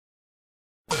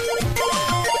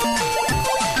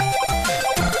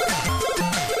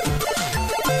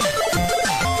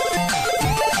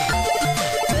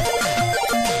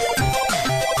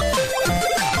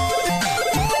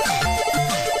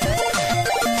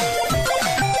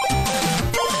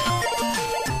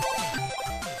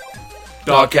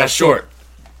Dogcast Short.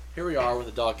 Here we are with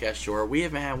a Dogcast Short. We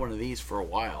haven't had one of these for a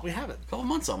while. We haven't. A couple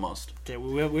months almost. Okay,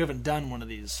 we haven't done one of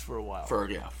these for a while.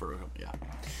 Yeah.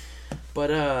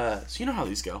 But, so you know how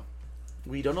these go.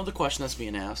 We don't know the question that's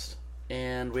being asked,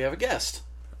 and we have a guest.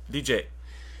 DJ.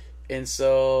 And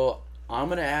so, I'm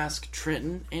going to ask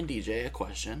Trenton and DJ a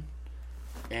question,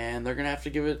 and they're going to have to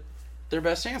give it their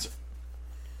best answer.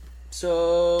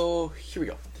 So, here we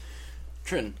go.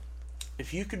 Trenton,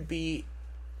 if you could be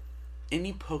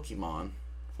any Pokemon,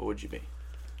 what would you be?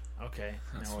 Okay.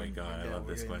 Oh, sweet God, I love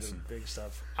this question. Big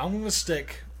stuff. I'm going to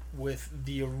stick with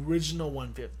the original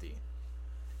 150.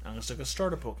 I'm going to stick with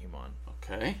starter Pokemon.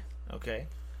 Okay.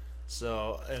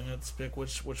 So, I'm going to pick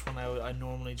which one I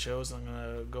normally chose. I'm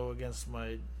going to go against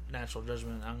my natural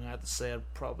judgment. I'm going to have to say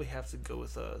I'd probably have to go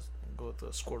with a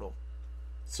Squirtle.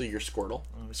 So you're Squirtle?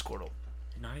 I'm going to be Squirtle.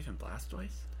 Not even Blastoise?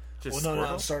 Just Well, no,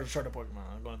 Squirtle? starter Pokemon.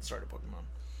 I'm going to starter Pokemon.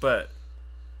 But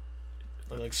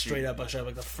Like straight up, I should have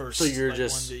like the first. So you're like,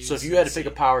 just... one that So if you had to pick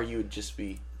a power, you would just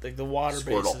be... like the water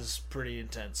Squirtle. base is pretty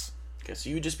intense. Okay, so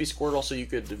you would just be Squirtle so you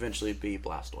could eventually be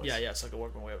Blastoise. Yeah, so I could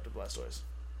work my way up to Blastoise.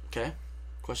 Okay.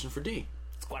 Question for D.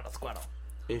 Squirtle.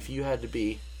 If you had to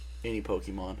be any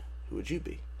Pokemon, who would you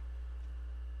be?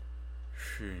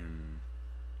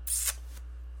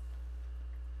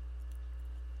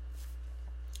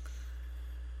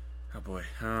 Oh boy.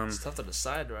 It's tough to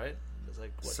decide, right? There's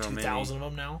like what So 2,000 of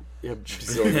them now. Yep.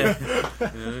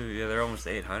 Yeah, they're almost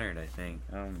 800, I think.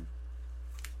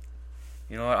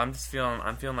 You know what? I'm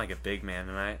feeling like a big man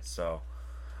tonight. So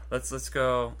let's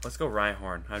go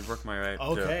Rhyhorn. I'd work my way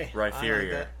up to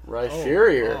Rhyperior,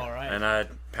 Rhyperior. All right. and I'd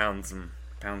pound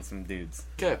some dudes.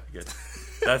 Okay. Good.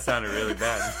 That sounded really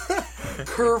bad.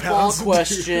 Curveball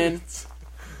question.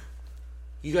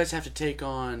 You guys have to take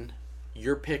on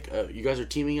your pick. You guys are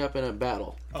teaming up in a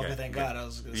battle. Okay, thank God. I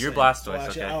was gonna You're say. Blastoise,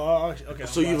 actually, okay. okay.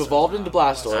 So you've evolved into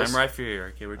Blastoise. I'm Rhyperior.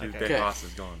 Okay, we're doing big Okay.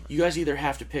 bosses going. You guys either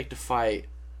have to pick to fight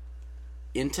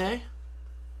Entei.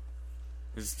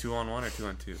 Is it 2-on-1 or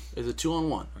 2-on-2? Is it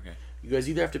 2-on-1? Okay. You guys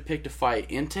either have to pick to fight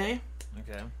Entei,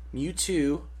 Okay.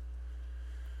 Mewtwo,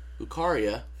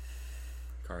 Lucario,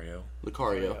 Cario.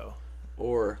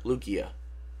 or Lugia,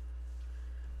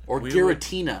 or We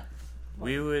Giratina.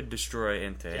 We would destroy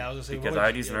Entei Yeah, I was gonna say, because what would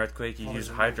I'd use an you- Earthquake. You what use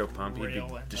was Hydro it? Pump, you'd Rail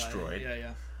be and- destroyed.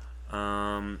 Yeah.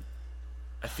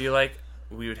 I feel like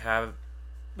we would have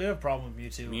We have a problem with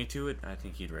Mewtwo. Mewtwo. I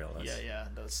think he'd rail us. Yeah.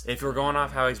 That's, If we're going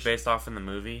off how he's based off in the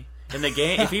movie, in the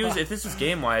game, if this was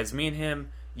game wise, me and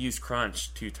him use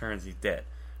Crunch 2 turns, he's dead.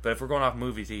 But if we're going off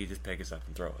movies, he could just pick us up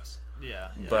and throw us. Yeah.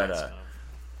 But, that's kind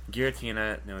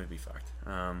Giratina, no, we'd be fucked.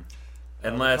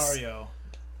 Unless Lucario.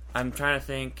 I'm trying to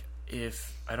think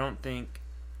if I don't think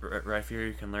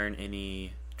Rhyperior can learn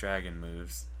any dragon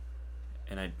moves,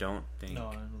 and I don't think No,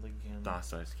 I don't think you can.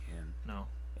 Blastoise can. No.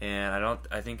 And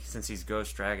I think since he's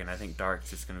Ghost Dragon, I think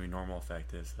Dark's just going to be normal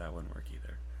effective, so that wouldn't work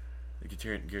either. The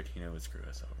Giratina would screw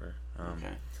us over.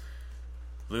 Okay.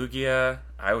 Lugia,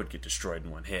 I would get destroyed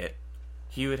in one hit.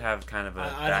 He would have kind of a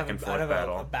back and forth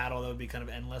battle. A battle that would be kind of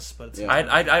endless, but it's Yeah.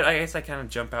 I guess I kind of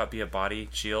jump out, be a body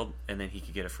shield, and then he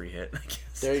could get a free hit. I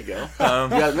guess. There you go. You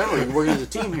guys remember, you're working as a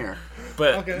team here.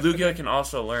 But Okay, Lugia can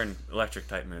also learn electric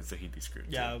type moves, so he'd be screwed.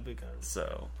 yeah, it too. would be kind of.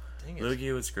 So Dang it.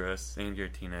 Lugia would screw us, and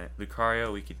Giratina.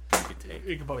 Lucario, we could take.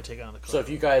 You could probably take it on the. So if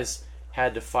you guys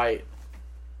had to fight,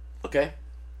 okay,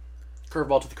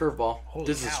 curveball to the curveball. Holy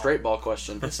This is a cow. straight ball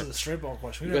question. This is a straight ball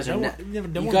question. You guys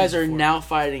are We've now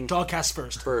fighting Dogcast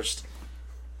first. first.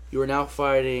 You are now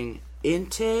fighting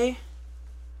Entei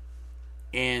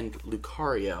and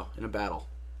Lucario in a battle.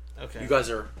 Okay. You guys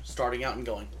are starting out and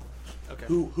going. Okay.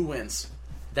 Who wins?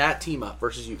 That team up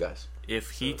versus you guys.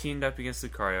 If he teamed up against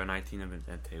Lucario and I teamed up against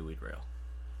Entei, we'd rail.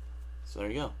 So there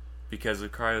you go. Because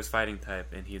Lucario's fighting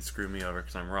type, and he'd screw me over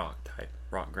because I'm rock type,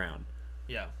 rock ground.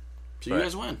 Yeah. So But- you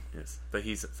guys win. Yes, but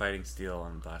he's fighting steel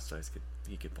on Blastoise.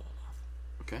 He could pull it off.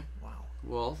 Okay. Wow.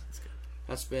 Well, That's good.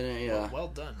 that's been a Well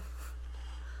done.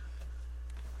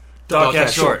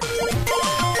 Dogcast Short.